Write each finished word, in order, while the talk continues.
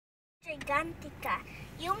Gigantica.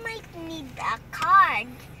 You might need a card,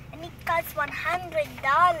 and it costs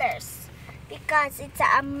 $100 because it's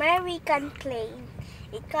an American plane.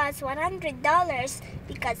 It costs $100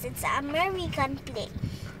 because it's an American plane.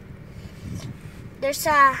 There's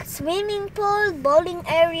a swimming pool, bowling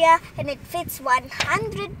area, and it fits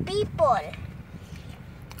 100 people.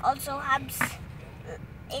 Also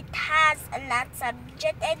it has lots of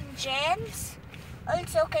jet engines.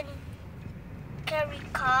 Also can carry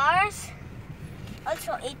cars.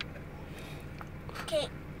 Also it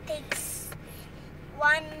takes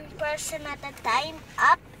one person at a time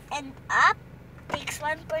up and up. Takes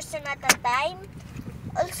one person at a time.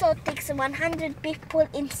 Also takes 100 people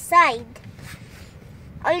inside.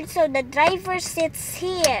 Also the driver sits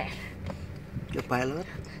here. The pilot?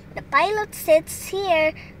 The pilot sits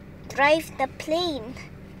here, drives the plane.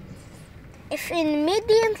 If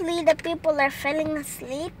immediately the people are falling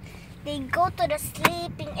asleep, they go to the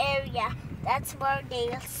sleeping area. That's where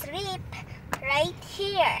they'll sleep, right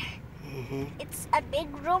here. It's a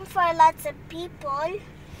big room for lots of people,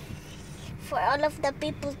 for all of the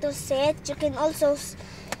people to sit. You can also,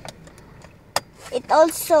 it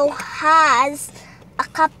also has a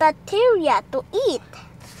cafeteria to eat.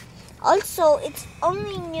 Also, it's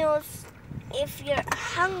only used if you're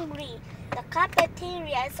hungry. The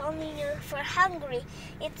cafeteria is only used for hungry.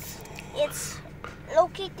 It's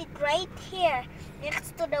located right here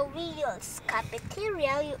next to the wheels.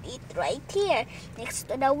 Cafeteria, you eat right here next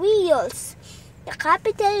to the wheels. The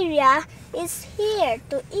cafeteria is here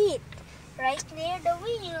to eat right near the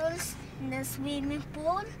wheels. In the swimming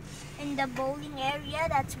pool, in the bowling area,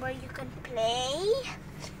 that's where you can play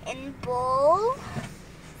and bowl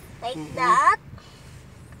like that.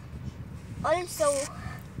 Also,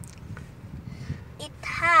 it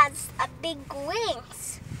has a big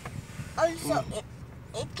wings. Also,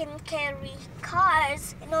 it can carry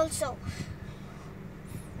cars, and also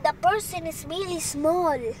the person is really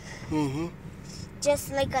small.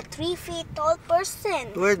 Just like a 3 feet tall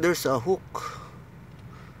person. Where there's a hook.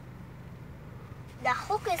 The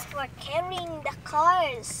hook is for carrying the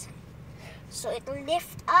cars, so it will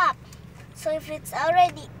lift up. So if it's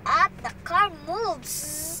already up, the car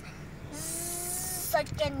moves, so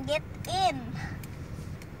it can get in.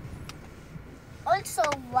 Also,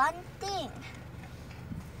 one thing,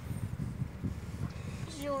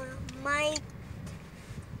 you might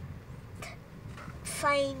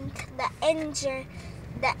find the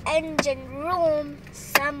engine room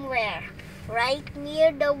somewhere. Right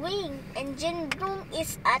near the wing. Engine room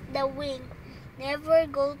is at the wing. Never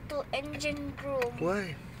go to engine room.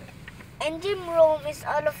 Why? Engine room is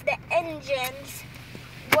all of the engines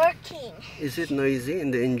working. Is it noisy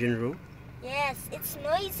in the engine room? Yes, it's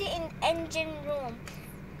noisy in engine room.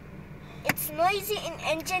 It's noisy in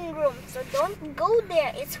engine room, so don't go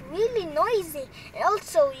there. It's really noisy. And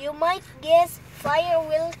also, you might guess fire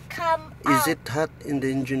will come out. Is it hot in the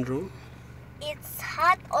engine room? It's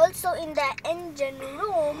hot also in the engine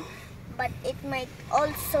room, but it might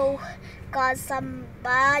also cause some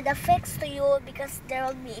bad effects to you because there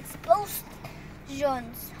will be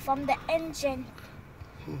explosions from the engine.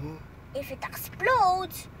 If it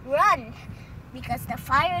explodes, run, because the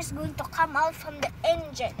fire is going to come out from the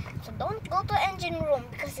engine. So don't go to engine room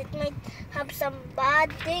because it might have some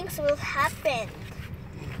bad things will happen.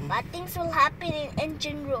 Bad things will happen in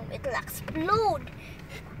engine room. It will explode.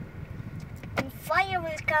 And fire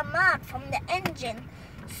will come out from the engine.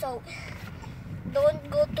 So don't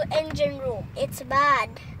go to engine room. It's bad.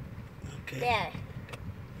 Okay. There.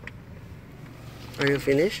 Are you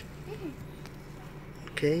finished?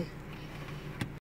 Okay.